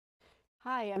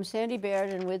Hi, I'm Sandy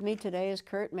Baird, and with me today is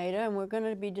Kurt Maida, and we're going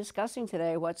to be discussing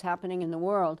today what's happening in the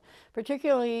world,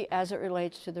 particularly as it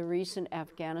relates to the recent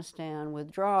Afghanistan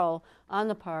withdrawal on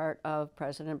the part of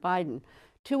President Biden.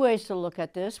 Two ways to look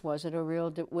at this. Was it a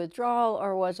real withdrawal,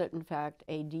 or was it, in fact,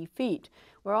 a defeat?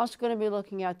 We're also going to be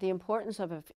looking at the importance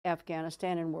of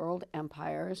Afghanistan in world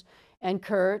empires, and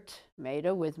Kurt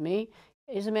Maida, with me,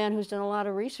 is a man who's done a lot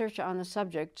of research on the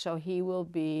subject, so he will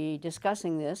be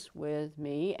discussing this with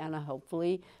me, and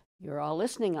hopefully you're all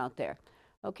listening out there.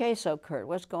 Okay, so Kurt,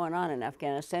 what's going on in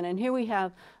Afghanistan? And here we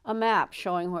have a map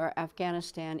showing where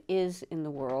Afghanistan is in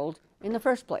the world in the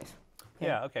first place.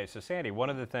 Yeah, okay, so Sandy, one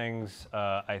of the things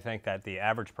I think that the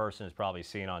average person has probably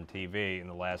seen on TV in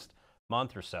the last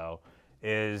month or so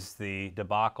is the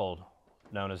debacle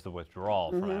known as the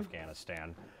withdrawal from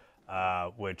Afghanistan,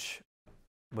 which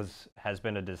has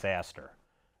been a disaster.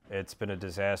 It's been a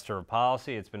disaster of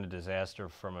policy. It's been a disaster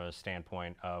from a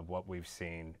standpoint of what we've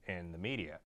seen in the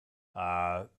media.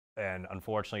 And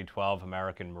unfortunately, 12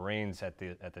 American Marines at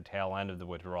the tail end of the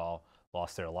withdrawal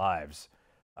lost their lives.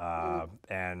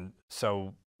 And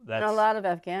so that's and a lot of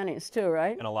Afghanis too,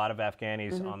 right? And a lot of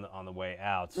Afghanis on the way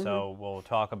out. So we'll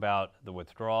talk about the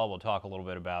withdrawal. We'll talk a little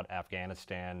bit about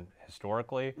Afghanistan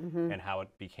historically and how it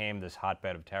became this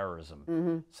hotbed of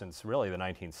terrorism since really the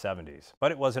 1970s.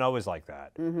 But it wasn't always like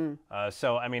that.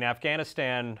 So I mean,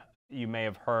 Afghanistan, you may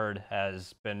have heard,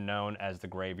 has been known as the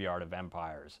graveyard of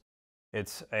empires.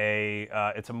 It's a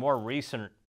more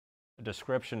recent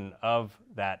description of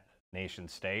that nation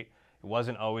state. It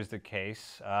wasn't always the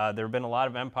case. There have been a lot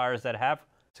of empires that have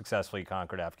successfully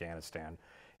conquered Afghanistan.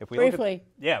 If we briefly.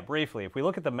 Briefly. If we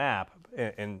look at the map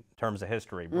in terms of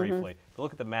history, briefly, if we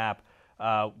look at the map,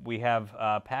 we have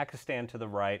Pakistan to the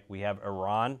right, we have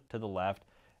Iran to the left,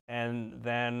 and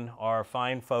then our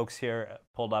fine folks here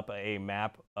pulled up a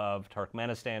map of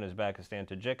Turkmenistan, Uzbekistan,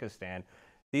 Tajikistan.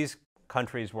 These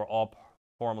countries were all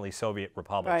formerly Soviet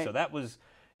republics. Right. So that was,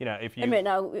 you know, if you... I mean,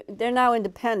 now, they're now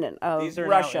independent of These are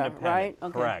Russia, now independent, right?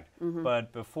 Okay. Correct.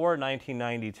 But before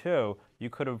 1992, you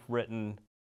could have written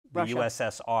the Russia.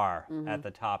 USSR at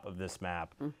the top of this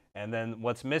map. And then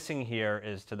what's missing here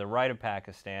is to the right of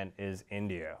Pakistan is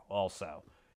India also.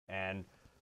 And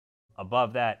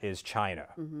above that is China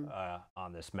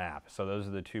on this map. So those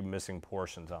are the two missing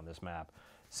portions on this map.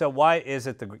 So why is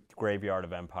it the graveyard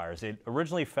of empires? It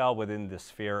originally fell within the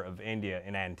sphere of India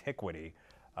in antiquity,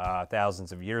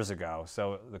 thousands of years ago.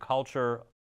 So the culture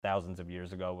thousands of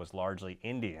years ago was largely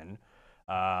Indian.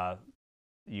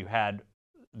 You had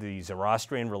the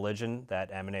Zoroastrian religion that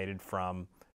emanated from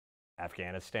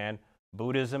Afghanistan.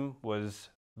 Buddhism was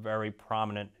very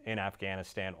prominent in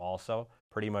Afghanistan also.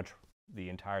 Pretty much the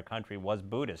entire country was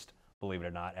Buddhist, believe it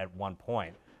or not, at one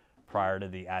point prior to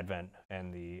the advent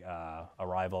and the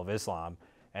arrival of Islam.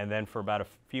 And then for about a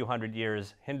few hundred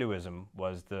years, Hinduism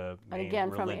was the main And again,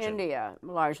 religion. from India,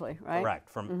 largely, right? Correct,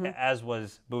 as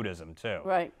was Buddhism too.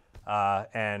 Right.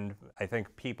 And I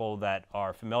think people that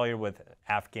are familiar with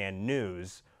Afghan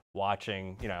news,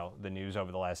 watching the news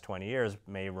over the last 20 years,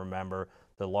 may remember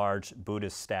the large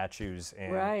Buddhist statues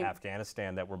in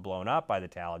Afghanistan that were blown up by the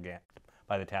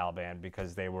Taliban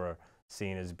because they were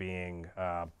seen as being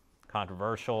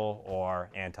controversial or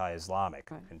anti-Islamic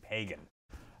and pagan.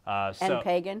 And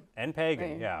pagan? And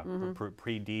pagan, yeah,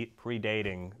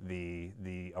 predating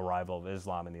the arrival of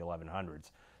Islam in the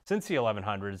 1100s. Since the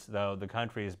 1100s, though, the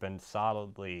country has been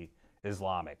solidly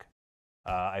Islamic.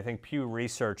 I think Pew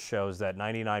Research shows that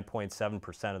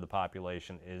 99.7% of the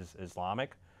population is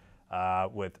Islamic,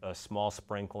 with a small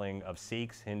sprinkling of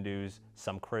Sikhs, Hindus,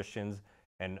 some Christians,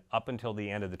 and up until the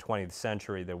end of the 20th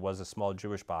century, there was a small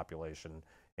Jewish population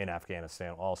in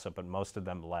Afghanistan also, but most of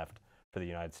them left for the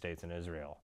United States and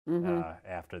Israel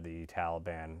after the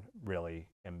Taliban really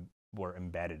were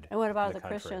embedded. And what about in the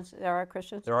country. Christians? There are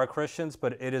Christians? There are Christians,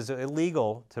 but it is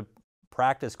illegal to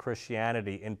practice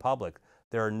Christianity in public.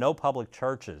 There are no public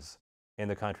churches in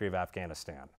the country of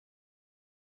Afghanistan.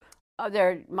 There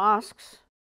are mosques?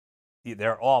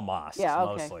 They're all mosques,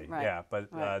 mostly. Right. Yeah,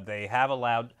 but they have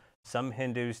allowed some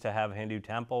Hindus to have Hindu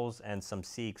temples and some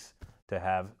Sikhs to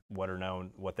have what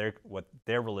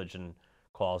their religion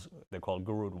calls, they're called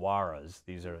gurudwaras.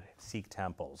 These are Sikh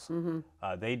temples.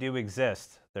 They do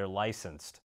exist. They're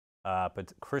licensed.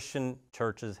 But Christian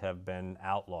churches have been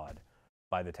outlawed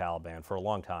by the Taliban for a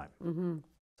long time.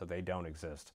 So they don't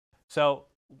exist. So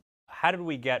how did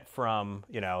we get from,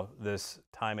 this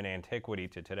time in antiquity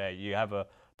to today? You have a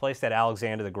place that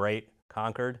Alexander the Great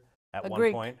conquered at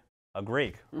one point. A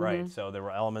Greek, right. So there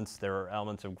were elements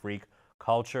of Greek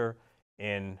culture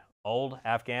in old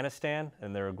Afghanistan,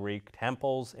 and there are Greek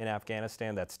temples in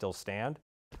Afghanistan that still stand.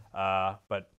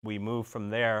 But we move from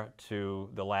there to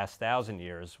the last 1,000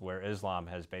 years where Islam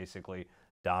has basically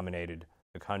dominated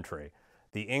the country.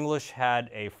 The English had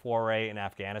a foray in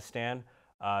Afghanistan.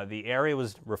 The area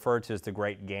was referred to as the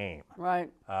Great Game, Right.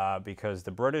 because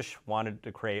the British wanted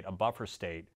to create a buffer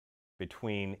state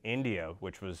between India,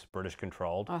 which was British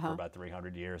controlled for about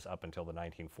 300 years up until the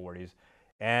 1940s,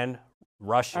 and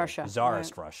Russia,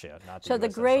 Tsarist Russia, not the So the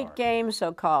USSR. Great Game,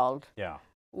 so-called, Yeah.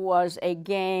 was a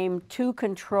game to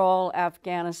control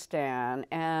Afghanistan,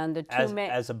 and the two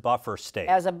As a buffer state.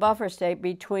 as a buffer state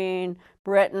between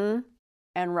Britain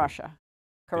and Russia,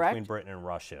 correct? Between Britain and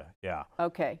Russia, yeah.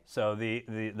 Okay. So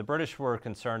the British were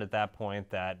concerned at that point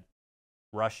that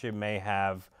Russia may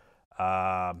have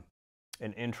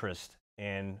an interest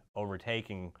in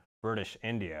overtaking British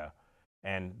India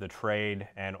and the trade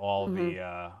and all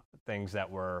the things that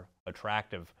were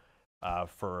attractive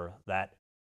for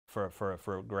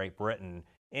Great Britain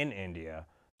in India.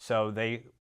 So they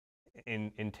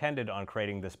intended on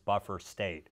creating this buffer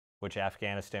state, which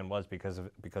Afghanistan was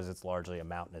because it's largely a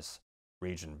mountainous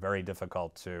region, very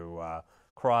difficult to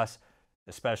cross,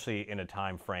 especially in a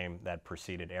time frame that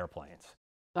preceded airplanes.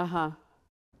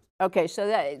 Okay, so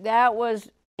that was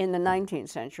in the 19th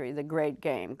century, the Great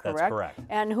Game, correct? That's correct.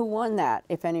 And who won that,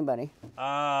 if anybody?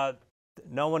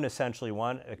 No one essentially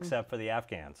won except for the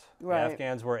Afghans. Right. The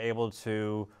Afghans were able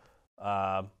to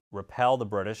repel the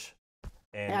British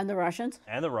And the Russians?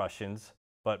 and the Russians,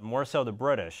 but more so the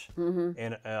British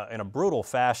in a brutal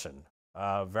fashion,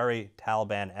 very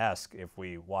Taliban-esque if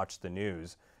we watch the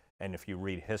news and if you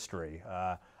read history.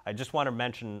 I just want to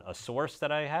mention a source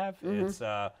that I have. It's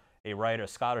a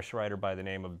Scottish writer by the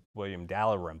name of William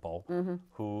Dalrymple,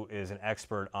 who is an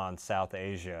expert on South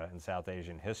Asia and South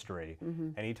Asian history,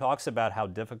 and he talks about how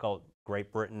difficult a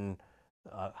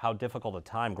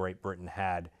time Great Britain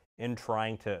had in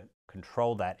trying to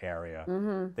control that area.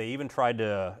 They even tried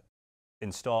to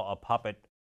install a puppet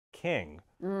king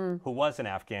who was an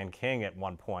Afghan king at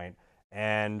one point,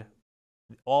 and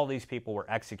all these people were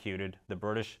executed. The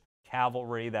British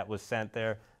cavalry that was sent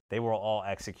there, they were all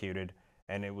executed,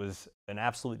 and it was an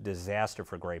absolute disaster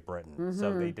for Great Britain.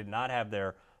 So they did not have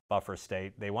their buffer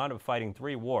state. They wound up fighting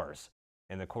 3 wars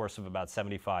in the course of about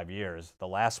 75 years. The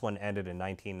last one ended in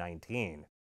 1919.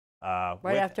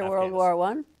 Right after World War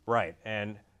I? Right,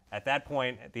 and at that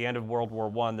point, at the end of World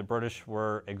War I, the British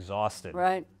were exhausted.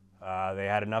 Right. They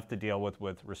had enough to deal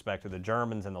with respect to the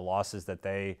Germans and the losses that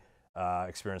they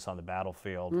experienced on the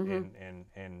battlefield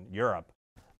in Europe,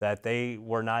 that they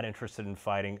were not interested in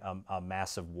fighting a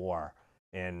massive war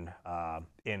in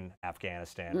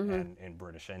Afghanistan and in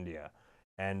British India.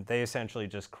 And they essentially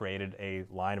just created a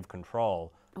line of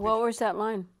control. What was that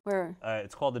line? Where?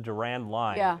 It's called the Durand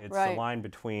Line. Yeah, it's the line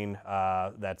between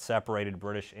that separated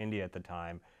British India at the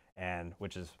time, and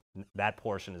that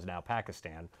portion is now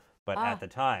Pakistan. But at the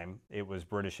time, it was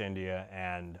British India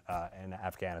and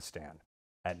Afghanistan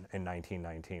in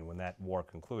 1919 when that war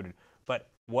concluded. But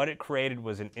what it created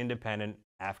was an independent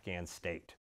Afghan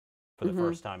state for the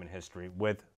first time in history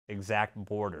with exact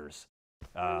borders.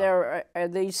 Are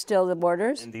these still the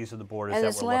borders? And these are the borders and that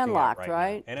it's we're looking landlocked, at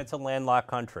right? now. And it's a landlocked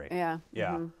country. Yeah.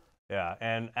 Yeah. Yeah.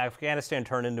 And Afghanistan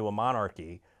turned into a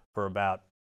monarchy for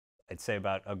I'd say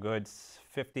about a good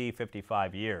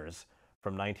 55 years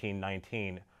from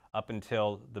 1919 up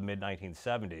until the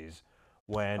mid-1970s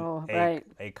when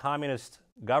a communist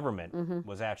government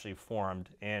was actually formed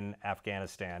in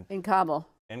Afghanistan. In Kabul.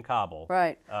 In Kabul.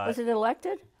 Right. Was it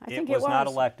elected? I think it was. It was not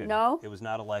elected. No? It was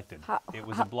not elected. It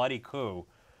was a bloody coup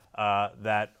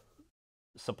that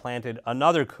supplanted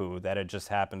another coup that had just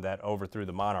happened that overthrew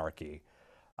the monarchy.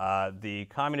 The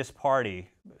Communist Party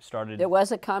started... There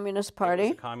was a Communist Party? It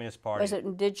was a Communist Party. Was it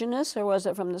indigenous or was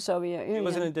it from the Soviet Union? It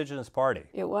was an indigenous party.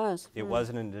 It was? It was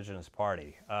an indigenous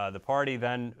party. The party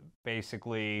then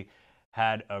basically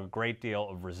had a great deal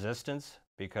of resistance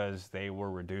because they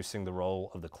were reducing the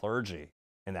role of the clergy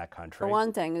in that country. For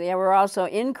one thing, they were also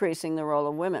increasing the role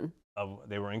of women.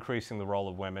 They were increasing the role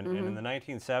of women. And in the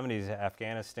 1970s,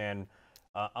 Afghanistan,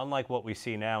 unlike what we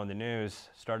see now in the news,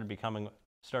 started becoming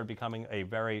a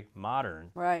very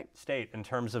modern state in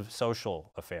terms of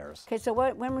social affairs. Okay, so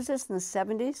when was this, in the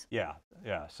 70s? Yeah.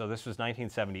 So this was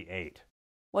 1978.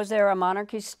 Was there a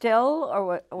monarchy still,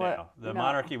 or what? No, the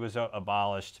monarchy was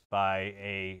abolished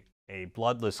by a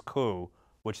bloodless coup,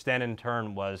 which then in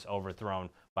turn was overthrown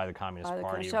by the Communist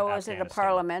Party of So was it a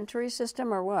parliamentary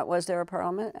system, or what? Was there a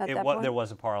parliament at that point? There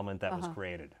was a parliament that was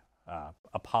created,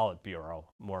 a Politburo,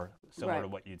 more similar to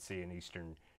what you'd see in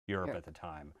Eastern Europe at the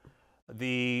time.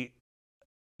 The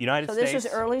United States... So this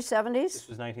was early 70s? This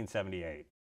was 1978.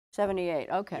 78,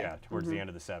 okay. Yeah, towards the end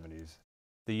of the 70s.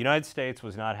 The United States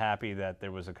was not happy that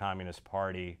there was a communist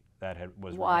party that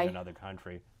was Why? running another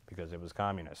country because it was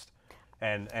communist.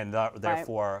 And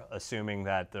therefore assuming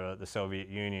that the Soviet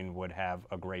Union would have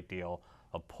a great deal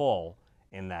of pull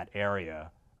in that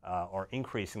area, or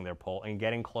increasing their pull and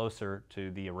getting closer to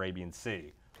the Arabian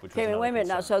Sea, which was Okay, wait a minute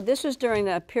now. concern. So this was during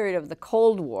the period of the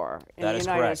Cold War in That the is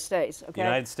United correct. States. Okay. The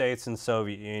United States and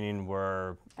Soviet Union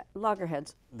were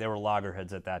Loggerheads. they were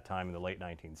loggerheads at that time in the late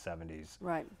 1970s.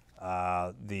 Right.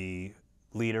 The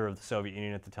leader of the Soviet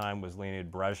Union at the time was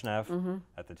Leonid Brezhnev. Mm-hmm.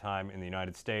 At the time in the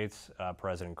United States,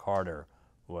 President Carter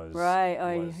was Right.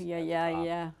 Oh, was yeah, at the yeah, top.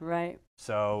 yeah. Right.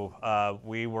 So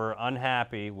we were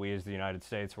unhappy, we as the United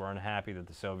States were unhappy that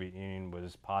the Soviet Union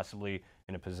was possibly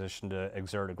in a position to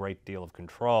exert a great deal of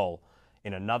control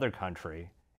in another country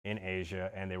in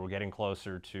Asia, and they were getting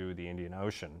closer to the Indian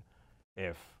Ocean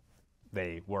if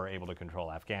they were able to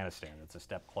control Afghanistan. It's a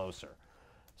step closer.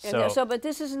 But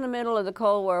this is in the middle of the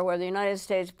Cold War, where the United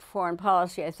States foreign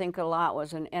policy, I think a lot,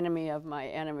 was an enemy of my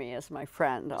enemy as my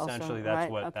friend. Essentially, also,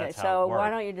 that's right? Okay, that's how so it worked. why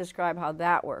don't you describe how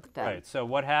that worked then? Right. So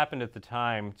what happened at the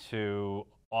time to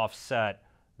offset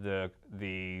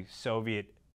the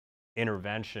Soviet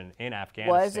intervention in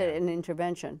Afghanistan? Was it an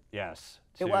intervention? Yes.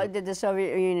 Did the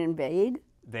Soviet Union invade?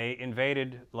 They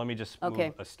invaded. Let me just Okay.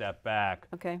 move a step back.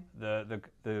 Okay.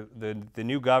 The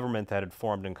new government that had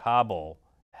formed in Kabul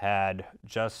had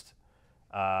just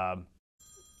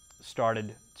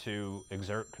started to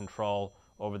exert control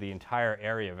over the entire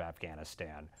area of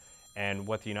Afghanistan. And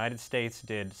what the United States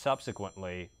did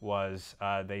subsequently was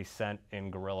they sent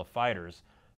in guerrilla fighters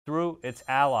through its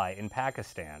ally in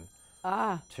Pakistan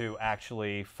to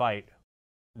actually fight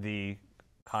the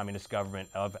communist government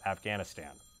of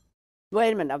Afghanistan.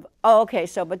 Wait a minute. Oh, okay.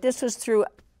 So, but this was through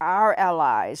our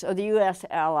allies, or the U.S.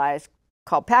 allies,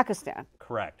 called Pakistan.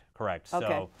 Correct. Correct. Okay.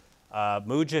 So,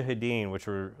 mujahideen, which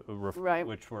were Right.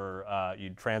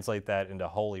 you'd translate that into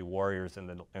holy warriors in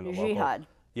the local Jihad.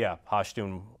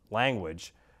 Pashtun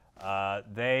language.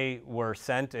 They were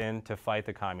sent in to fight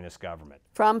the communist government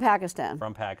From Pakistan.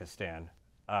 from Pakistan.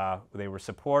 They were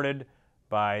supported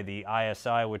by the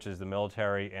ISI, which is the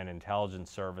military and intelligence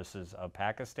services of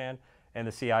Pakistan, and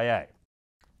the CIA.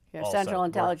 Yeah, also Central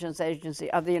Intelligence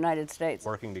Agency of the United States.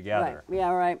 Working together. Right. Yeah,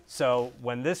 right. So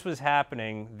when this was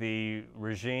happening, the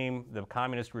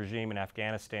communist regime in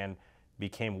Afghanistan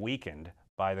became weakened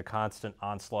by the constant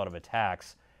onslaught of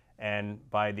attacks. And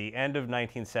by the end of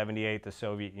 1978, the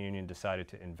Soviet Union decided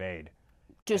to invade.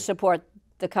 To support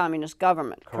the communist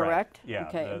government, correct? Yeah,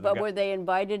 Okay. But were they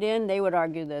invited in? They would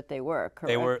argue that they were,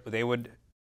 correct? They would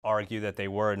argue that they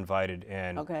were invited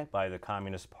in Okay. by the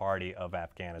Communist Party of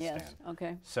Afghanistan. Yes.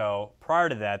 Okay. So prior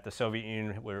to that, the Soviet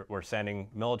Union were sending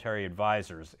military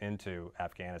advisors into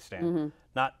Afghanistan. Mm-hmm.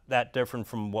 Not that different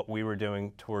from what we were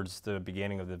doing towards the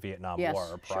beginning of the Vietnam Yes, War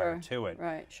or prior sure. to it.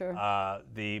 Right. Sure.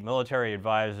 The military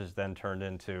advisors then turned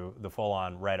into the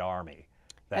full-on Red Army.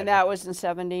 And that was in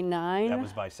 '79. That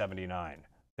was by '79.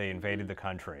 They invaded the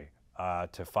country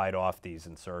to fight off these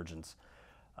insurgents.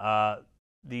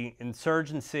 The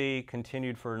insurgency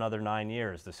continued for another 9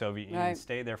 years. The Soviet Union Right.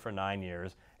 stayed there for 9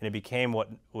 years, and it became what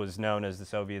was known as the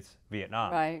Soviets'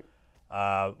 Vietnam. Right.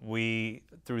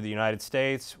 Through the United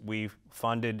States, we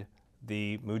funded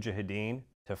the Mujahideen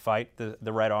to fight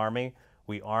the Red Army.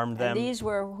 We armed them. And these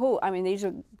were who? I mean, these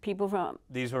are people from.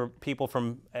 These were people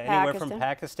from anywhere from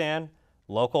Pakistan,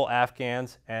 local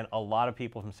Afghans, and a lot of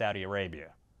people from Saudi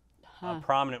Arabia. A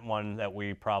prominent one that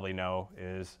we probably know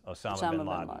is Osama bin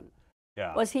Laden.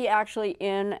 Yeah. Was he actually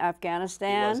in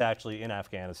Afghanistan? He was actually in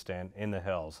Afghanistan, in the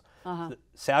hills.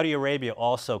 Saudi Arabia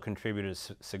also contributed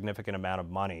a significant amount of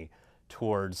money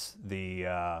towards the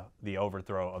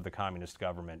overthrow of the communist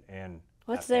government in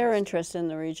What's their interest in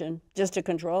the region? Just to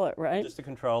control it, right? Just to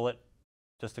control it,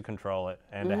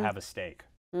 and to have a stake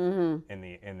in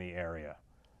the area,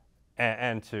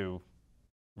 and to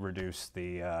reduce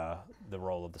the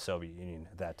role of the Soviet Union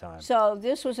at that time. So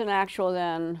this was an actual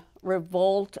then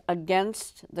revolt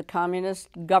against the communist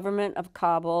government of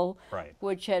Kabul, Right.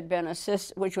 which had been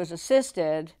which was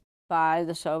assisted by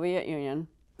the Soviet Union.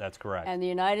 That's correct. And the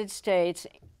United States,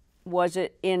 was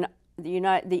it in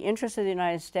the interest of the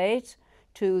United States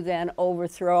to then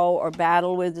overthrow or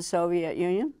battle with the Soviet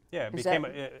Union? Yeah,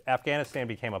 Afghanistan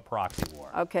became a proxy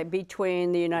war. Okay,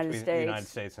 between the United States. The United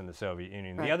States and the Soviet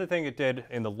Union. Right. The other thing it did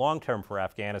in the long term for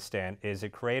Afghanistan is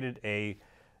it created a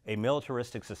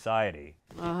militaristic society,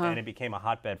 and it became a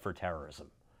hotbed for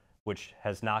terrorism, which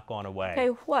has not gone away. Okay,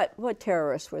 what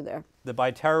terrorists were there?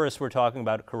 By terrorists, we're talking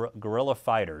about guerrilla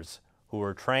fighters who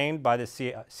were trained by the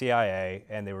CIA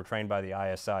and they were trained by the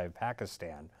ISI of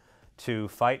Pakistan to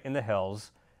fight in the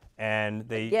hills and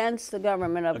they against the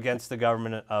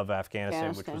government of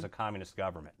Afghanistan, which was a communist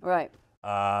government. Right.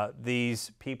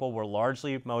 These people were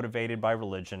largely motivated by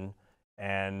religion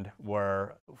and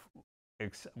were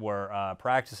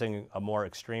practicing a more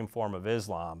extreme form of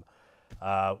Islam,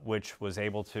 which was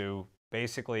able to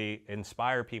basically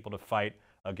inspire people to fight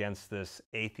against this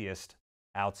atheist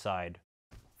outside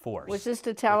force. Was this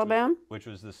the Taliban? Which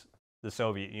was the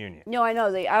Soviet Union. No, I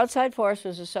know. The outside force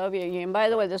was the Soviet Union. By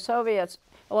the way, the Soviets...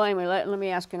 Well, anyway, let me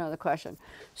ask you another question.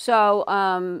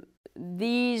 So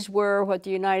these were what the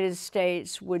United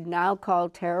States would now call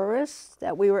terrorists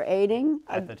that we were aiding?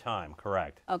 At the time,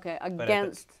 correct. Okay,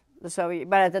 against the Soviet...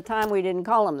 But at the time, we didn't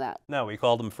call them that. No, we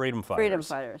called them freedom fighters. Freedom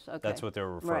fighters, okay. That's what they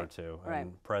were referred to.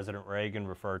 And President Reagan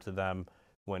referred to them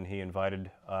when he invited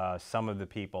some of the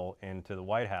people into the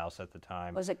White House at the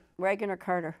time. Was it Reagan or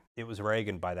Carter? It was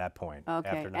Reagan by that point, okay.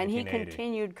 after 1980. And he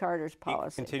continued Carter's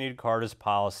policy. He continued Carter's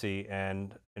policy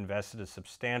and invested a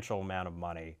substantial amount of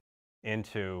money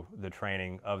into the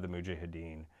training of the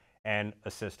Mujahideen and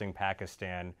assisting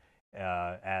Pakistan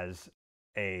as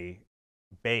a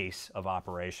base of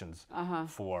operations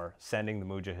for sending the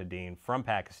Mujahideen from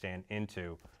Pakistan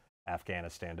into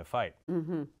Afghanistan to fight.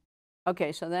 Mm-hmm.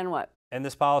 Okay, so then what? And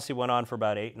this policy went on for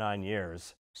about 8-9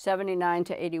 years. 79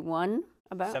 to 81?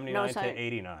 About? 79 to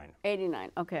 89.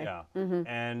 89, okay. Yeah,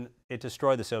 and it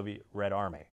destroyed the Soviet Red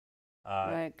Army.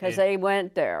 Right, because they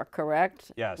went there,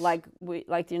 correct? Yes. Like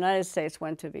the United States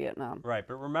went to Vietnam. Right,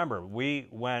 but remember, we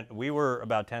were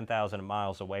about 10,000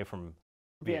 miles away from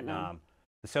Vietnam.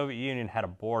 The Soviet Union had a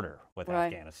border with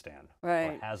Afghanistan.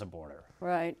 Right. Or has a border.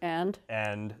 Right, and?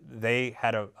 And they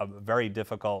had a very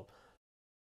difficult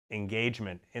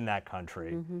engagement in that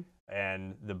country.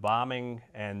 And the bombing,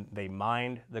 and they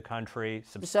mined the country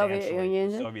substantially. The Soviet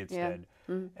Union? The Soviets did.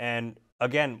 And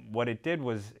again, what it did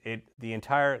was the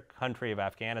entire country of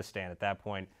Afghanistan at that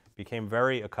point became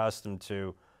very accustomed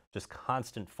to just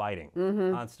constant fighting,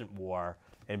 constant war,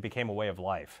 and it became a way of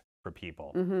life for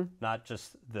people. Not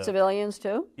just the civilians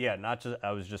too? Yeah, not just,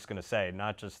 I was just going to say,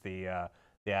 not just the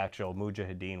actual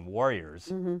Mujahideen warriors,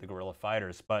 the guerrilla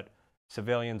fighters, but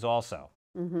civilians also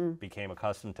became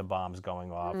accustomed to bombs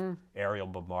going off, aerial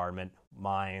bombardment,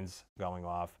 mines going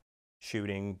off,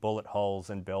 shooting bullet holes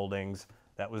in buildings.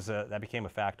 That became a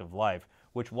fact of life,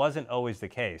 which wasn't always the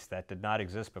case. That did not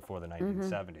exist before the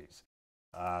 1970s.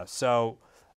 So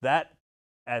that,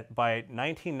 by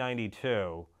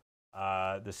 1992,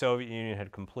 the Soviet Union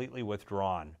had completely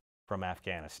withdrawn from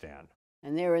Afghanistan.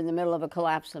 And they were in the middle of a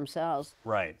collapse themselves.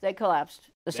 Right. They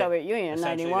collapsed, the Soviet Union in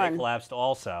 91. They collapsed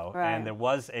also. Right. And there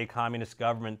was a communist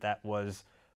government that was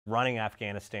running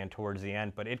Afghanistan towards the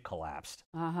end, but it collapsed.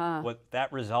 What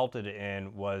that resulted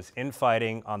in was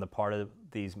infighting on the part of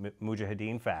these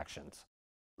Mujahideen factions.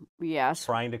 Yes.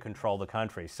 Trying to control the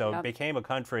country. So it became a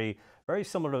country very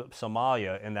similar to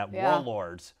Somalia in that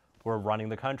warlords were running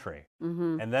the country.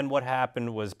 And then what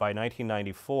happened was by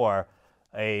 1994,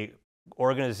 a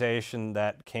organization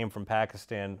that came from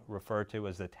Pakistan referred to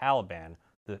as the Taliban,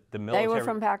 the military. They were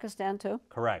from Pakistan too?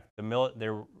 Correct.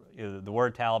 The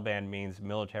word Taliban means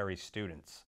military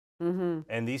students.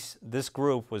 And this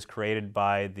group was created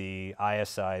by the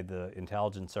ISI, the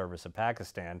intelligence service of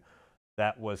Pakistan,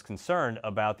 that was concerned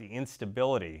about the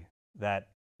instability that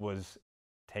was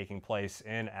taking place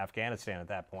in Afghanistan at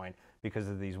that point because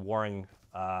of these warring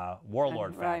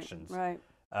warlord factions. Right.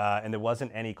 And there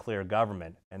wasn't any clear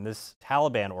government. And this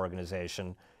Taliban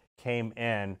organization came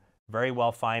in very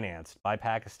well financed by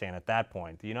Pakistan at that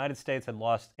point. The United States had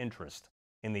lost interest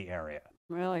in the area.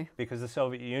 Really? Because the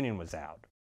Soviet Union was out.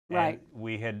 Right. And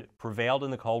we had prevailed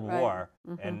in the Cold War,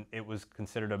 and it was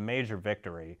considered a major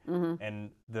victory.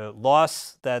 And the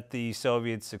loss that the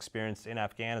Soviets experienced in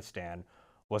Afghanistan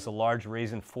was a large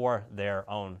reason for their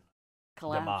own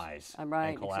demise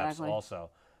and collapse also,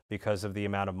 because of the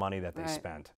amount of money that they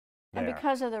spent there. And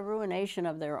because of the ruination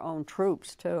of their own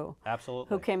troops, too. Absolutely.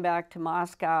 Who came back to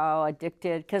Moscow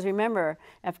addicted. Because remember,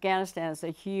 Afghanistan is a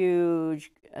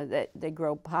huge, they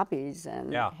grow poppies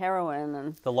and heroin.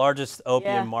 And the largest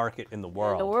opium market in the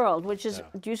world. In the world, which is,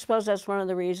 do you suppose that's one of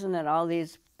the reasons that all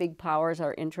these big powers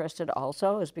are interested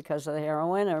also, is because of the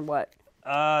heroin, or what?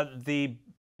 The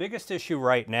biggest issue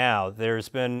right now, there's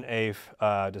been a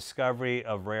discovery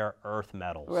of rare earth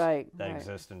metals that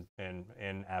exist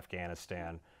in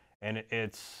Afghanistan. And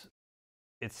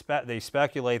they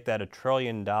speculate that $1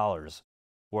 trillion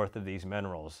worth of these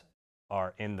minerals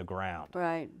are in the ground.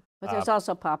 Right, but there's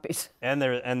also poppies. And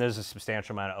there's a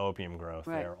substantial amount of opium growth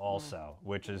there also,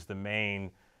 which is the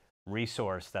main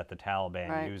resource that the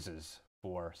Taliban uses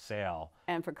for sale.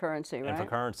 And for currency, right? And for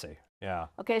currency, yeah.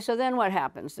 Okay, so then what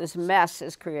happens? This mess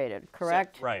is created,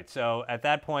 correct? Right. So at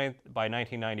that point, by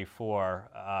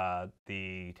 1994,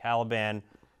 the Taliban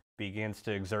begins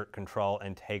to exert control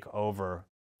and take over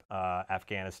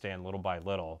Afghanistan little by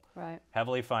little. Right.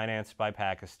 Heavily financed by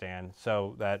Pakistan,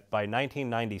 so that by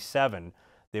 1997,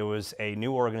 there was a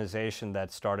new organization that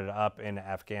started up in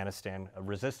Afghanistan, a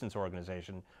resistance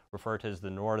organization referred to as the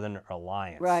Northern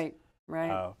Alliance. Right,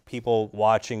 right. People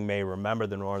watching may remember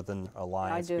the Northern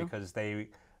Alliance I do. because they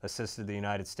assisted the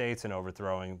United States in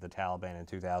overthrowing the Taliban in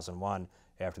 2001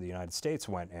 after the United States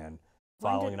went in,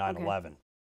 following 9/11.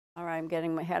 All right, I'm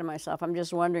getting ahead of myself. I'm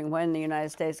just wondering when the United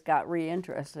States got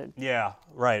reinterested. Yeah,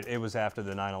 right. It was after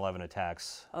the 9/11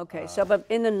 attacks. Okay, so but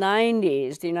in the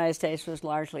 90s, the United States was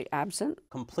largely absent?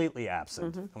 Completely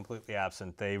absent, completely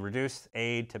absent. They reduced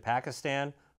aid to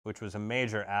Pakistan, which was a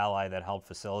major ally that helped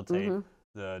facilitate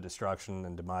the destruction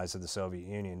and demise of the Soviet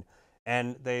Union,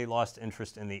 and they lost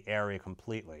interest in the area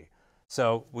completely.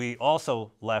 So we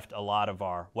also left a lot of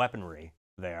our weaponry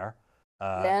there.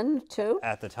 Then, too?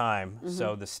 At the time.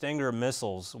 So the Stinger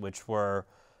missiles, which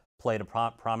played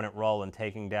a prominent role in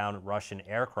taking down Russian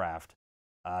aircraft,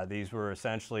 these were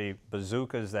essentially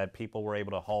bazookas that people were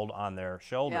able to hold on their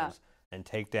shoulders and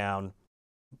take down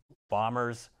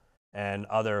bombers and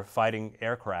other fighting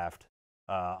aircraft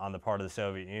on the part of the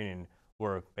Soviet Union,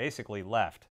 were basically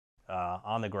left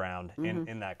on the ground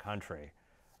in that country.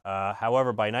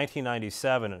 However, by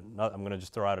 1997, I'm going to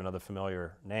just throw out another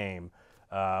familiar name,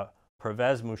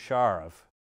 Pervez Musharraf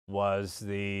was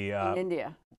the in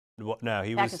India. No,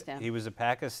 he was a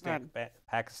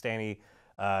Pakistani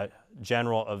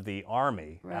general of the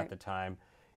army at the time.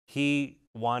 He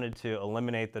wanted to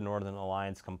eliminate the Northern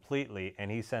Alliance completely,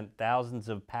 and he sent thousands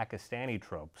of Pakistani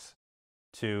troops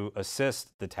to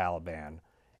assist the Taliban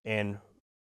in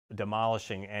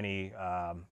demolishing any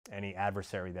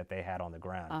adversary that they had on the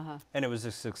ground. And it was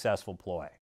a successful ploy.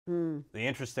 The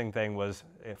interesting thing was,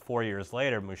 4 years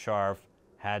later, Musharraf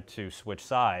had to switch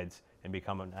sides and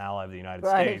become an ally of the United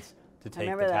States to take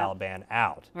the Taliban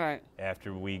out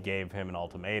after we gave him an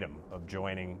ultimatum of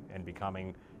joining and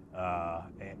becoming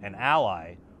an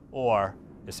ally, or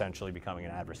essentially becoming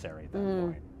an adversary at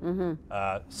that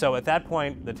point. So at that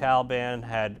point, the Taliban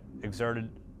had exerted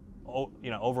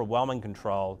overwhelming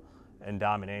control and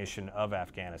domination of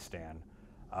Afghanistan.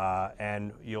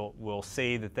 And we'll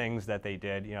see the things that they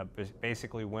did.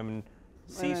 Basically, women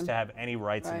ceased to have any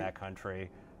rights in that country.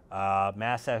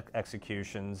 Mass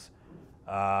executions.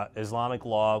 Islamic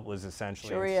law was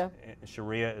essentially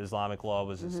Sharia Islamic law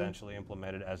was essentially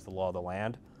implemented as the law of the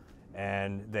land,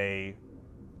 and they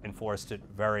enforced it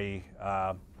very,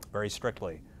 very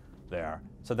strictly there.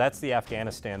 So that's the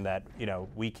Afghanistan that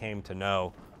we came to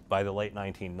know by the late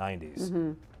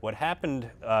 1990s. What happened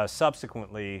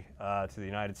subsequently to the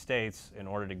United States in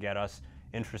order to get us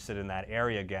interested in that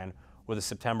area again were the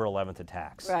September 11th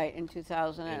attacks. Right, in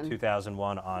 2000. In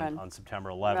 2001 on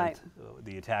September 11th.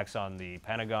 The attacks on the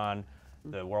Pentagon,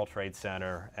 the World Trade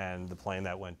Center, and the plane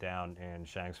that went down in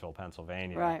Shanksville,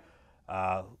 Pennsylvania,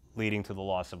 leading to the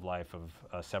loss of life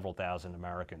of several thousand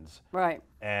Americans.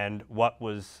 And what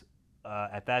was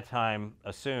at that time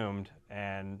assumed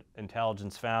and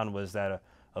intelligence found was that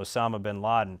Osama bin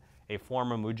Laden, a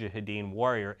former Mujahideen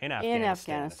warrior in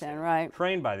Afghanistan,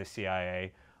 trained by the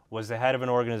CIA, was the head of an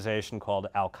organization called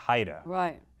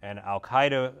Al-Qaeda. And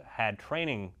Al-Qaeda had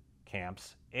training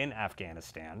camps in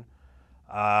Afghanistan.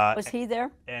 Was he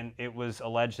there? And it was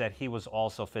alleged that he was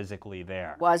also physically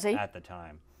there. Was he? At the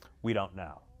time. We don't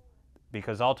know.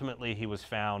 Because ultimately he was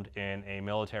found in a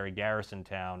military garrison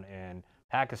town in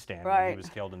Pakistan where he was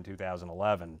killed in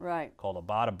 2011, called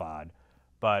Abbottabad.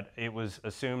 But it was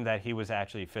assumed that he was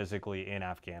actually physically in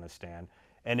Afghanistan,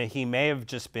 and he may have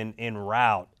just been en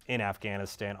route in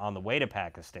Afghanistan on the way to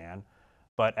Pakistan.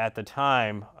 But at the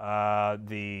time,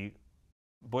 the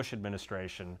Bush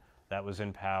administration that was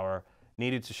in power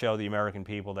needed to show the American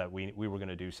people that we were going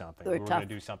to do something. We were going to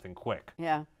do something quick.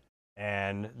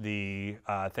 And the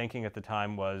thinking at the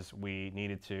time was we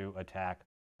needed to attack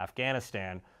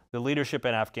Afghanistan. The leadership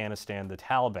in Afghanistan, the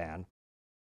Taliban,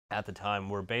 at the time,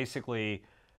 were basically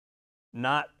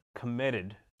not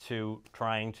committed to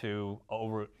trying to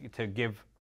give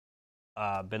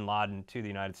bin Laden to the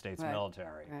United States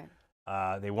military.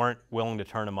 They weren't willing to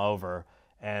turn him over,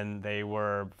 and they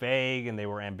were vague and they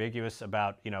were ambiguous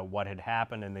about what had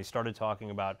happened, and they started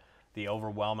talking about the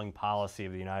overwhelming policy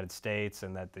of the United States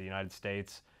and that the United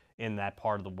States in that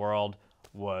part of the world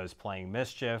was playing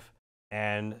mischief.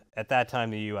 And at that time,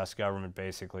 the U.S. government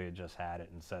basically had just had it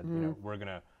and said, we're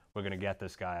gonna get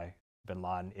this guy, bin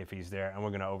Laden, if he's there, and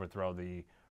we're gonna overthrow the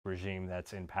regime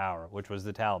that's in power, which was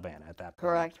the Taliban at that point.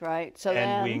 Correct, right. So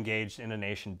and we engaged in a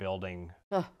nation building.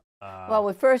 Well,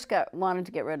 we first wanted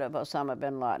to get rid of Osama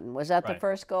bin Laden. Was that the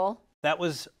first goal? That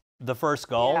was the first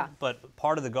goal, Yeah. but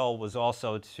part of the goal was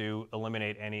also to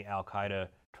eliminate any al-Qaeda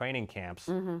training camps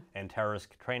and terrorist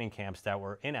training camps that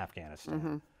were in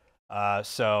Afghanistan.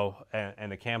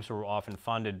 And the camps were often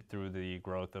funded through the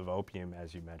growth of opium,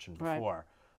 as you mentioned before,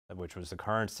 which was the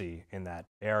currency in that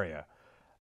area.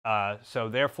 So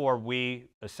therefore, we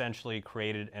essentially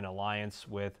created an alliance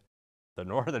with the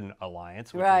Northern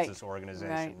Alliance, which is this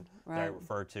organization that I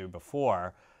referred to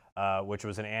before, which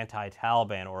was an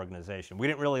anti-Taliban organization. We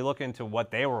didn't really look into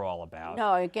what they were all about.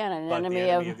 No, again, an enemy the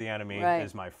enemy of the enemy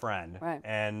is my friend. Right.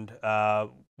 And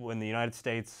when the United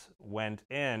States went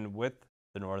in with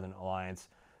the Northern Alliance,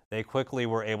 they quickly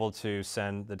were able to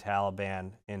send the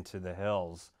Taliban into the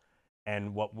hills,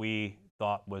 and what we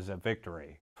thought was a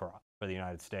victory for the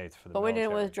United States, for the military. But we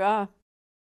didn't withdraw.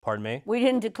 Pardon me? We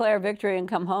didn't declare victory and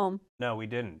come home. No, we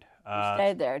didn't. We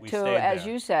stayed there as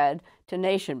you said, to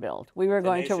nation build. We were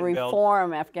going to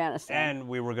reform Afghanistan. And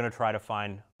we were going to try to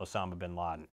find Osama bin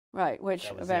Laden. Right,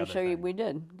 which eventually we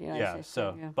did. The United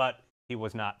States did, but he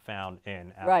was not found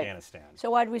in Afghanistan.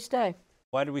 So why did we stay?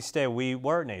 Why did we stay? We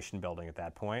were nation building at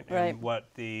that point. And what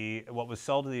was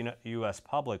sold to the U.S.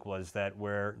 public was that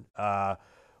we're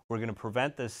going to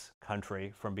prevent this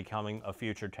country from becoming a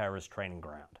future terrorist training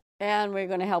ground. And we're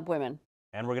going to help women.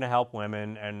 And we're going to help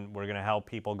women, and we're going to help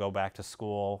people go back to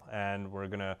school, and we're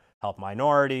going to help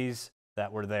minorities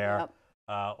that were there.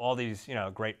 All these,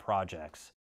 great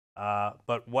projects.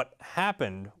 But what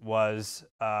happened was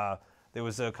there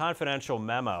was a confidential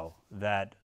memo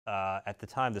that at the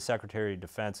time the Secretary of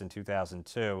Defense in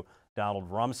 2002, Donald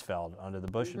Rumsfeld, under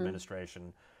the Bush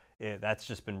administration, that's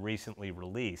just been recently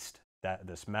released,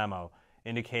 this memo,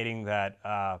 indicating that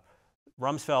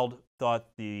Rumsfeld thought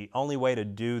the only way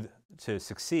to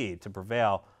succeed, to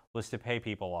prevail, was to pay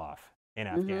people off in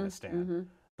Afghanistan.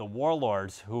 The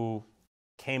warlords who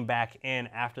came back in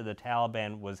after the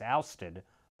Taliban was ousted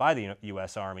by the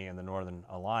U.S. Army and the Northern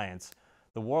Alliance,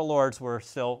 the warlords were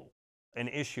still an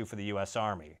issue for the U.S.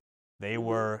 Army. They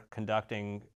were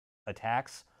conducting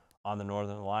attacks on the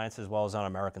Northern Alliance as well as on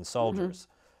American soldiers.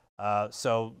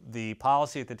 So the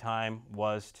policy at the time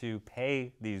was to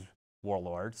pay these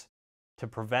warlords to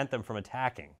prevent them from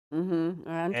attacking.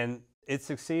 And it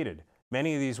succeeded.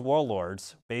 Many of these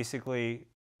warlords basically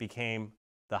became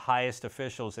the highest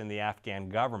officials in the Afghan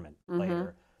government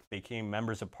later, became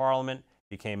members of parliament,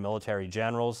 became military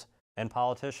generals, and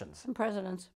politicians. And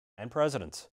presidents. And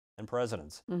presidents. And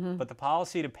presidents. But the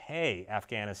policy to pay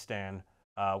Afghanistan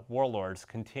warlords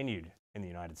continued in the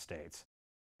United States.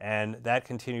 And that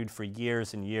continued for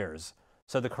years and years.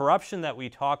 So the corruption that we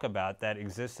talk about that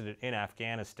existed in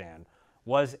Afghanistan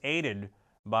was aided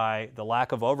by the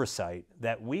lack of oversight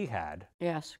that we had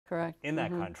in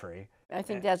that country. I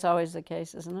think that's always the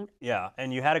case, isn't it? Yeah,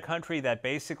 and you had a country that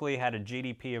basically had a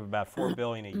GDP of about $4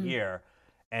 billion a year,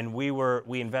 and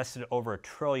we invested over $1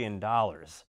 trillion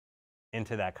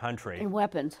into that country. In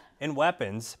weapons. In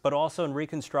weapons, but also in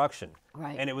reconstruction.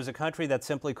 Right. And it was a country that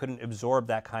simply couldn't absorb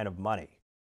that kind of money.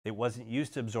 It wasn't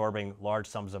used to absorbing large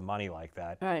sums of money like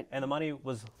that. Right. And the money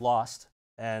was lost,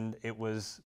 and it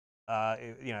was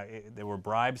there were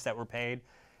bribes that were paid,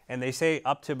 and they say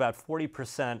up to about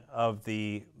 40% of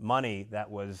the money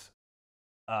that was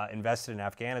invested in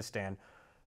Afghanistan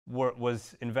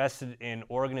was invested in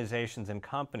organizations and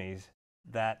companies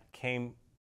that came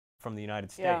from the United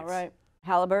States. Yeah, right.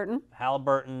 Halliburton?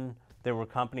 Halliburton. There were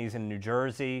companies in New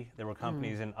Jersey. There were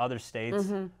companies in other states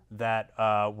that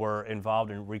were involved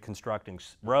in reconstructing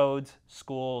roads,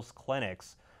 schools,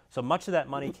 clinics. So much of that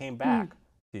money came back to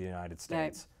the United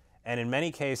States. Right. And in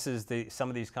many cases, some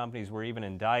of these companies were even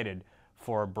indicted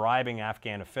for bribing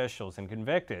Afghan officials and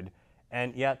convicted,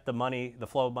 and yet the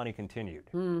flow of money continued.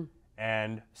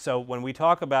 And so when we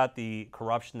talk about the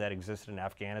corruption that existed in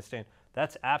Afghanistan,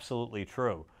 that's absolutely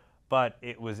true. But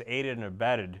it was aided and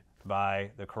abetted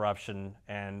by the corruption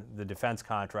and the defense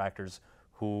contractors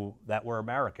that were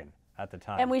American at the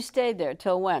time. And we stayed there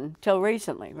till when? Till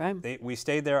recently, right? We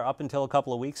stayed there up until a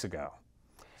couple of weeks ago.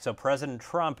 So President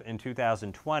Trump in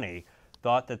 2020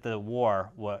 thought that the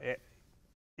war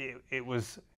it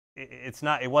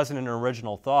wasn't an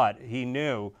original thought. He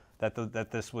knew that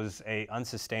this was a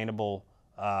unsustainable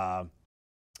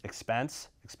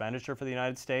expenditure for the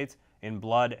United States in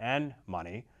blood and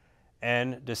money,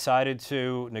 and decided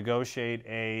to negotiate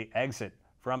an exit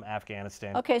from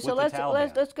Afghanistan. Okay, so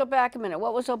let's go back a minute.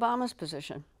 What was Obama's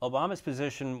position? Obama's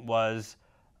position was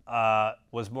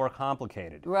more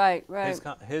complicated. Right.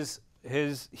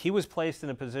 He was placed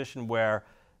in a position where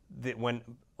when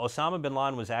Osama bin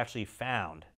Laden was actually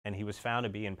found, and he was found to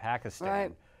be in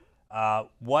Pakistan,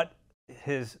 what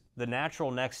the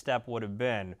natural next step would have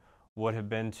been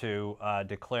to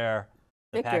declare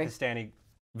the Pakistani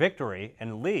victory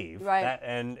and leave. Right.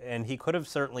 And he could have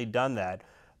certainly done that,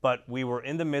 but we were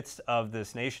in the midst of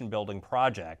this nation-building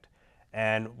project,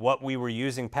 and what we were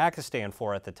using Pakistan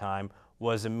for at the time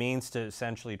was a means to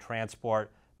essentially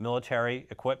transport military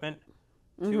equipment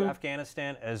to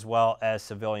Afghanistan, as well as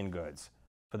civilian goods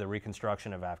for the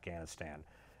reconstruction of Afghanistan.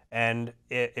 And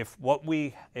if what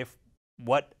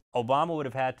Obama would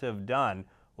have had to have done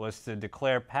was to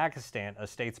declare Pakistan a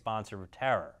state sponsor of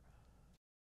terror.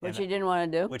 Which he didn't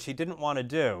want to do? Which he didn't want to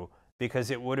do, because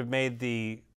it would have made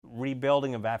the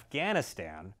rebuilding of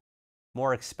Afghanistan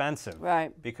more expensive.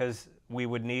 Right. Because we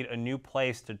would need a new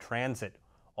place to transit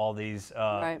all these,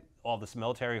 all this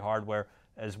military hardware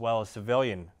as well as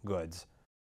civilian goods.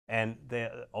 And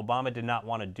Obama did not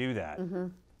want to do that.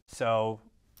 So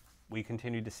we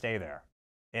continued to stay there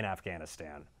in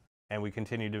Afghanistan. And we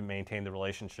continued to maintain the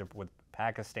relationship with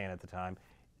Pakistan at the time,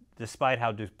 despite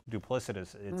how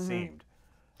duplicitous it seemed,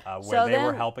 where they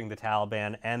were helping the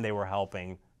Taliban and they were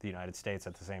helping the United States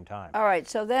at the same time. All right,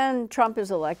 so then Trump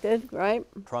is elected, right?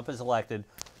 Trump is elected.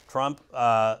 Trump,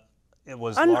 it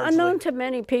was unknown to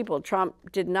many people, Trump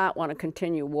did not want to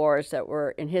continue wars that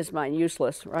were, in his mind,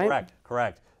 useless, right? Correct,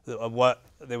 correct.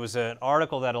 There was an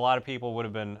article that a lot of people would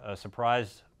have been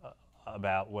surprised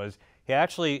about was he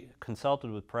actually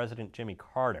consulted with President Jimmy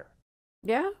Carter.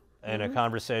 Yeah? In a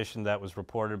conversation that was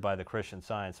reported by the Christian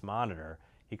Science Monitor.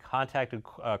 He contacted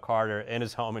Carter in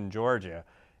his home in Georgia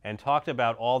and talked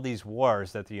about all these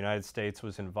wars that the United States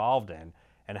was involved in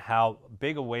and how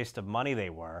big a waste of money they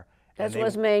were. That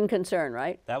was his main concern,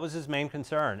 right? That was his main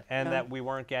concern, and that we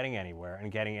weren't getting anywhere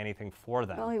and getting anything for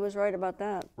them. Well, he was right about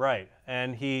that. Right,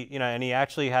 and he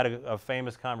actually had a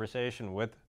famous conversation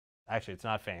with, actually it's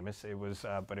not famous, it was,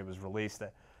 but it was released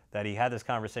that he had this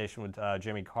conversation with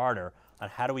Jimmy Carter on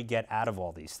how do we get out of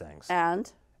all these things.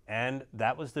 And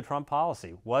that was the Trump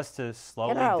policy, was to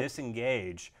slowly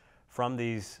disengage from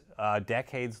these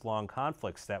decades-long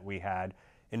conflicts that we had.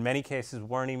 In many cases,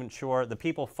 weren't even sure, the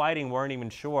people fighting weren't even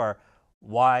sure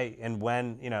why and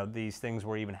when these things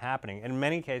were even happening. In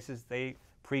many cases, they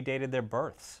predated their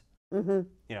births,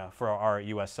 for our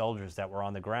U.S. soldiers that were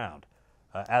on the ground,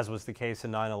 as was the case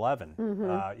in 9/11.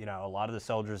 A lot of the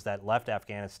soldiers that left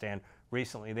Afghanistan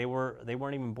recently, they weren't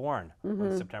even born when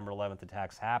the September 11th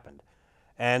attacks happened.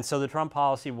 And so the Trump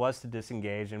policy was to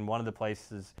disengage, and one of the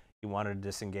places he wanted to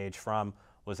disengage from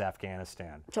was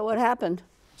Afghanistan. So what happened?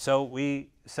 So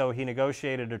he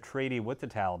negotiated a treaty with the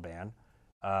Taliban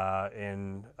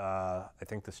in I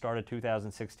think the start of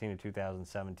 2016 and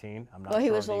 2017. I'm not sure. Well,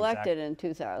 he was elected in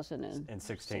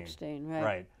 2016. 16,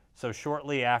 right. So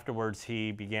shortly afterwards,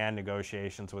 he began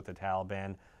negotiations with the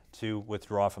Taliban to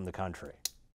withdraw from the country.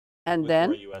 And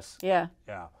then? US, yeah.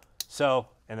 So,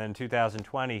 and then in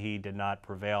 2020, he did not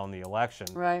prevail in the election.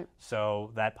 Right.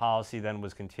 So that policy then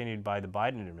was continued by the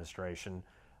Biden administration.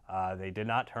 They did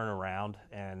not turn around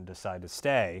and decide to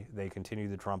stay. They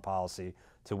continued the Trump policy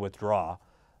to withdraw.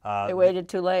 They waited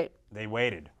too late. They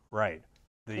waited, right.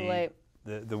 Too late.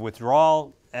 The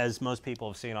withdrawal, as most people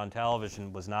have seen on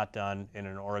television, was not done in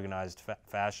an organized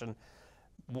fashion.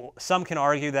 Some can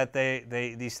argue that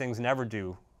these things never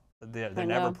do. They're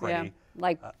never pretty.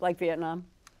 Yeah. Like Vietnam.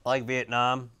 Like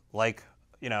Vietnam, like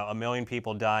a million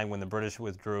people dying when the British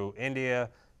withdrew India,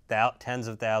 tens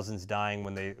of thousands dying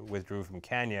when they withdrew from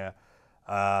Kenya.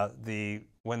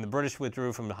 When the British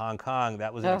withdrew from Hong Kong,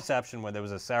 that was an exception when there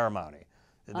was a ceremony.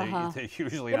 They're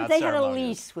usually not they ceremonious. had a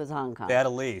lease with Hong Kong. They had a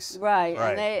lease. Right,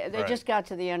 and they just got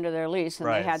to the end of their lease and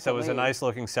they had to So it was leave. a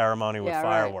nice-looking ceremony with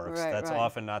fireworks. Right, That's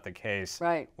often not the case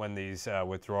when these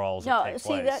withdrawals take place.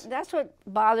 No, see, that's what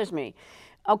bothers me.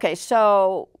 Okay,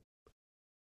 so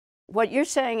what you're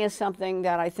saying is something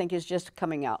that I think is just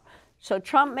coming out. So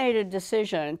Trump made a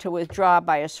decision to withdraw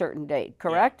by a certain date,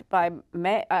 correct? Yeah. By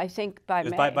May, I think by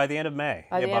May. By the end of May.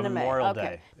 By the end of May. Memorial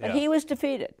Day. But he was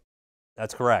defeated.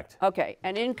 That's correct. Okay,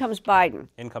 and in comes Biden.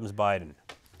 In comes Biden.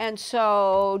 And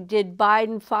so did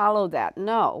Biden follow that?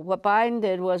 No. What Biden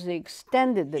did was he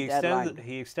extended the deadline.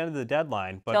 He extended the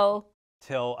deadline, but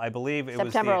till I believe it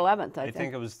was September 11th, I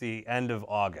think it was the end of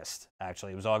August,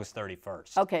 actually. It was August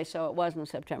 31st. Okay, so it wasn't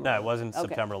September 11th. No, it wasn't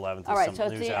September 11th. All right, so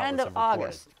it's the end of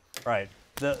August. Right.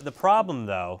 The problem,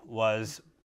 though, was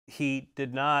he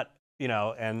did not,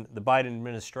 and the Biden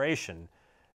administration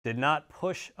did not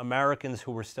push Americans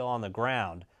who were still on the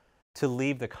ground to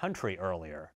leave the country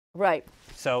earlier. Right.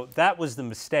 So that was the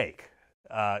mistake.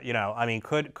 I mean,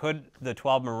 could the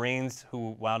 12 Marines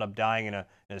who wound up dying in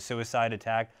a suicide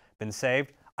attack been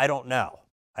saved? I don't know.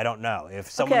 I don't know. If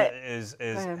someone Okay. is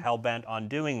hell-bent on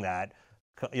doing that,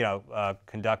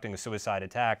 conducting a suicide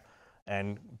attack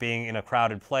and being in a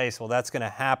crowded place, well, that's going to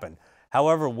happen.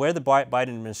 However, where the Biden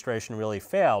administration really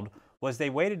failed was they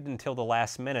waited until the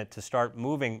last minute to start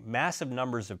moving massive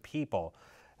numbers of people.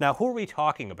 Now, who are we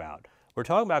talking about? We're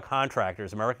talking about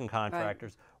contractors, American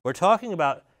contractors. Right. We're talking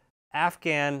about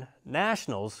Afghan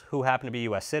nationals who happen to be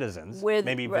U.S. citizens,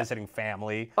 maybe visiting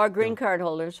family. Or green card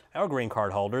holders. Or green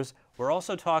card holders. We're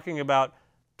also talking about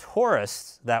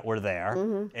tourists that were there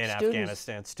in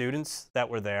Afghanistan, students that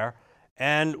were there.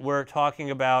 And we're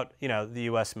talking about, the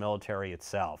U.S. military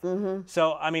itself.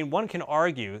 So, I mean, one can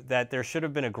argue that there should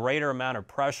have been a greater amount of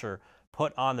pressure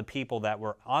put on the people that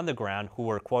were on the ground who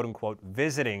were, quote unquote,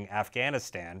 visiting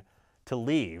Afghanistan to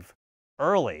leave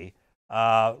early,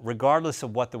 regardless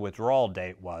of what the withdrawal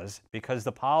date was, because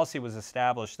the policy was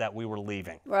established that we were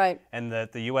leaving. Right. And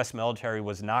that the U.S. military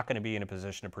was not going to be in a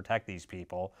position to protect these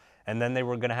people. And then they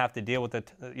were going to have to deal with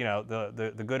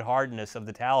the good-heartedness of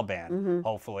the Taliban,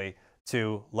 hopefully,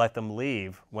 to let them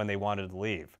leave when they wanted to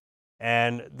leave.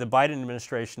 And the Biden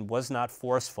administration was not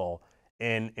forceful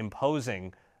in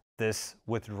imposing this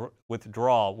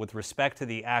withdrawal with respect to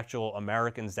the actual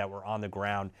Americans that were on the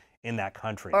ground in that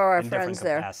country. Or our in friends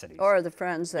different capacities. there. Or the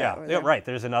friends there. Yeah, right.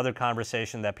 There's another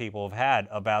conversation that people have had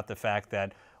about the fact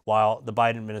that while the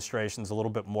Biden administration is a little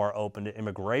bit more open to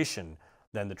immigration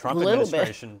than the Trump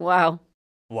administration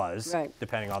was,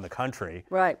 depending on the country,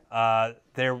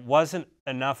 there wasn't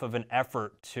enough of an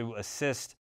effort to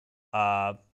assist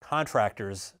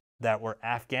contractors that were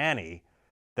Afghani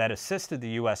that assisted the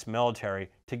U.S. military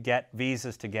to get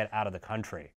visas to get out of the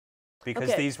country.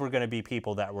 Because these were going to be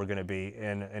people that were going to be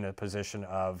in a position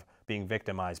of being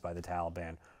victimized by the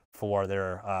Taliban for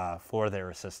their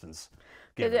assistance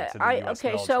given to the U.S.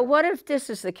 military. So what if this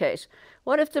is the case?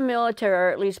 What if the military,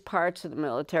 or at least parts of the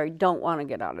military, don't want to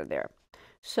get out of there?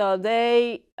 So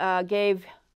they gave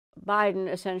Biden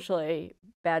essentially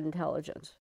bad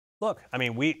intelligence. Look, I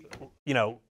mean,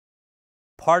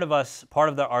 part of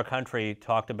our country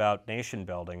talked about nation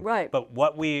building. Right. But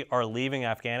what we are leaving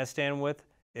Afghanistan with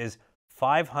is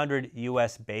 500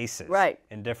 U.S. bases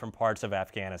in different parts of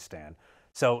Afghanistan.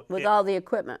 So with all the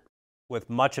equipment. With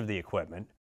much of the equipment.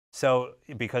 So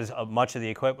because much of the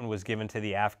equipment was given to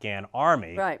the Afghan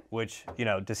army, which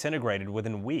disintegrated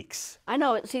within weeks. I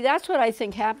know. See, that's what I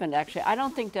think happened. Actually, I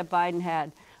don't think that Biden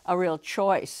had a real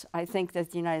choice. I think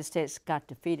that the United States got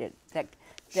defeated. That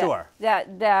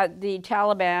the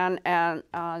Taliban and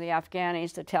the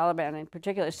Afghanis, the Taliban in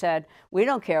particular, said, "We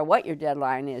don't care what your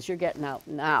deadline is. You're getting out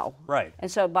now." Right. And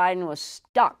so Biden was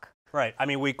stuck. Right. I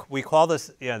mean, we call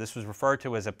this, this was referred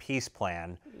to as a peace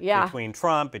plan between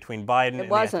Trump, between Biden and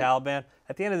the Taliban.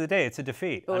 At the end of the day, it's a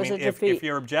defeat. It was a defeat. If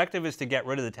your objective is to get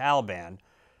rid of the Taliban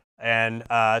and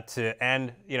to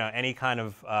end, any kind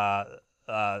of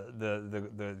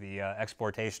the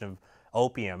exportation of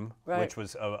opium, which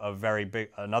was a very big,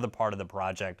 another part of the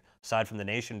project, aside from the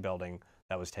nation building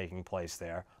that was taking place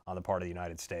there on the part of the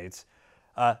United States,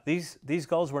 these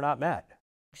goals were not met.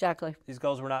 Exactly. These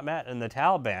goals were not met. And the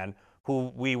Taliban,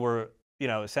 who we were,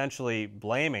 essentially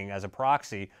blaming as a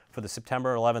proxy for the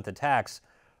September 11th attacks,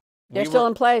 they're still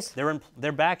in place.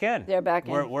 They're back in. They're back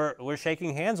in. We're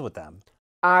shaking hands with them.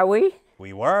 Are we?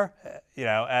 We were,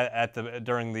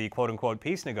 during the quote-unquote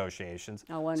peace negotiations.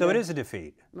 So it is a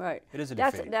defeat. Right. It is a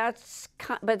defeat.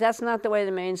 But that's not the way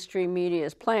the mainstream media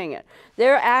is playing it.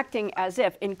 They're acting as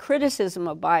if, in criticism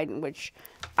of Biden, which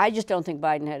I just don't think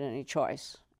Biden had any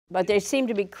choice. But they seem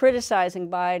to be criticizing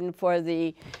Biden for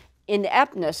the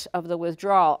ineptness of the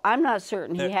withdrawal. I'm not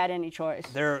certain he had any choice.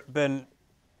 There have been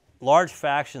large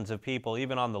factions of people,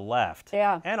 even on the left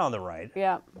and on the right,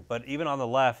 but even on the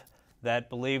left, that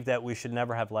believe that we should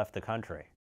never have left the country.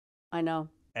 I know.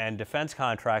 And defense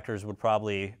contractors would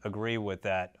probably agree with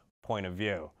that point of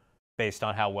view, based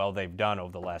on how well they've done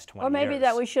over the last 20 years. Or maybe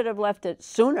that we should have left it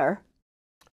sooner.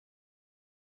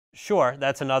 Sure,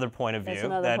 that's another point of view.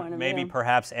 Maybe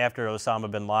perhaps after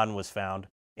Osama bin Laden was found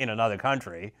in another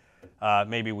country,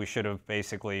 maybe we should have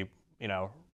basically,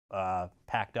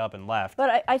 packed up and left.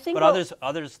 But I think. But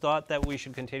others thought that we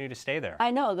should continue to stay there.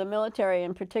 I know, the military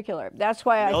in particular. That's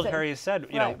why the military has said,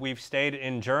 we've stayed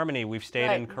in Germany, we've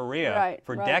stayed in Korea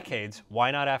for decades.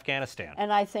 Why not Afghanistan?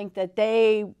 And I think that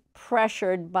they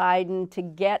pressured Biden to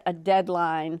get a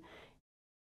deadline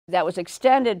that was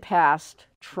extended past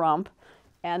Trump.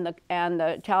 And the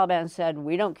Taliban said,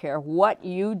 "We don't care what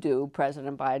you do,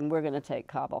 President Biden. We're going to take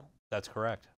Kabul." That's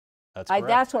correct.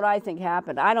 That's what I think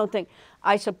happened. I don't think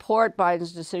I support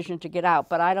Biden's decision to get out,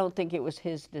 but I don't think it was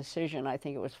his decision. I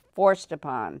think it was forced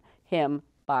upon him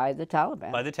by the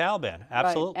Taliban. By the Taliban,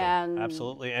 absolutely, and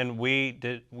absolutely. And we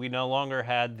no longer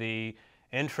had the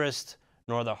interest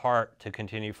nor the heart to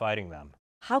continue fighting them.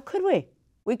 How could we?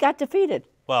 We got defeated.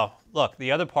 Well, look,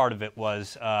 the other part of it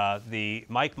was the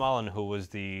Mike Mullen, who was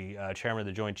the chairman of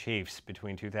the Joint Chiefs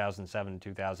between 2007 and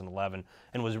 2011,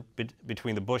 and was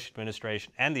between the Bush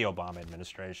administration and the Obama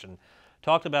administration,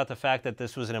 talked about the fact that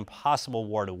this was an impossible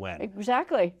war to win.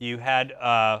 Exactly. You had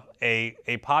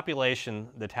a population,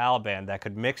 the Taliban, that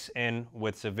could mix in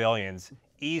with civilians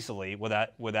easily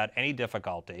without any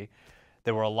difficulty.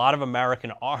 There were a lot of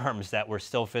American arms that were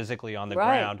still physically on the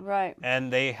ground. Right.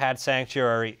 And they had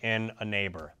sanctuary in a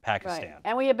neighbor, Pakistan. Right.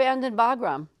 And we abandoned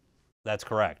Bagram. That's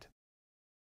correct.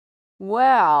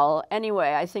 Well,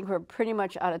 anyway, I think we're pretty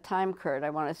much out of time, Kurt. I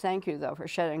want to thank you, though, for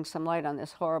shedding some light on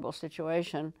this horrible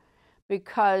situation,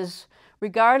 because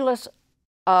regardless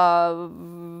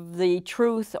of the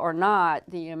truth or not,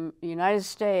 the United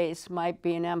States might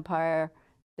be an empire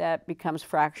that becomes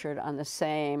fractured on the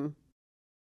same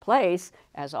place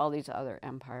as all these other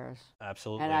empires.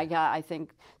 Absolutely. And I think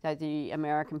that the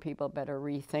American people better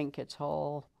rethink its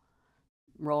whole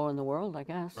role in the world, I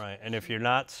guess. Right. And if you're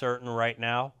not certain right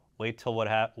now, wait till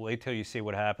you see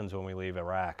what happens when we leave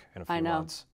Iraq in a few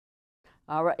months.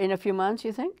 All right. In a few months,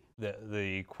 you think?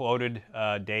 The quoted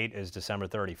date is December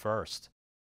 31st.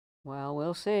 Well,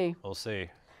 we'll see. We'll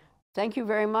see. Thank you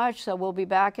very much. So we'll be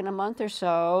back in a month or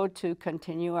so to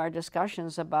continue our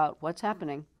discussions about what's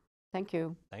happening. Thank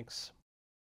you. Thanks.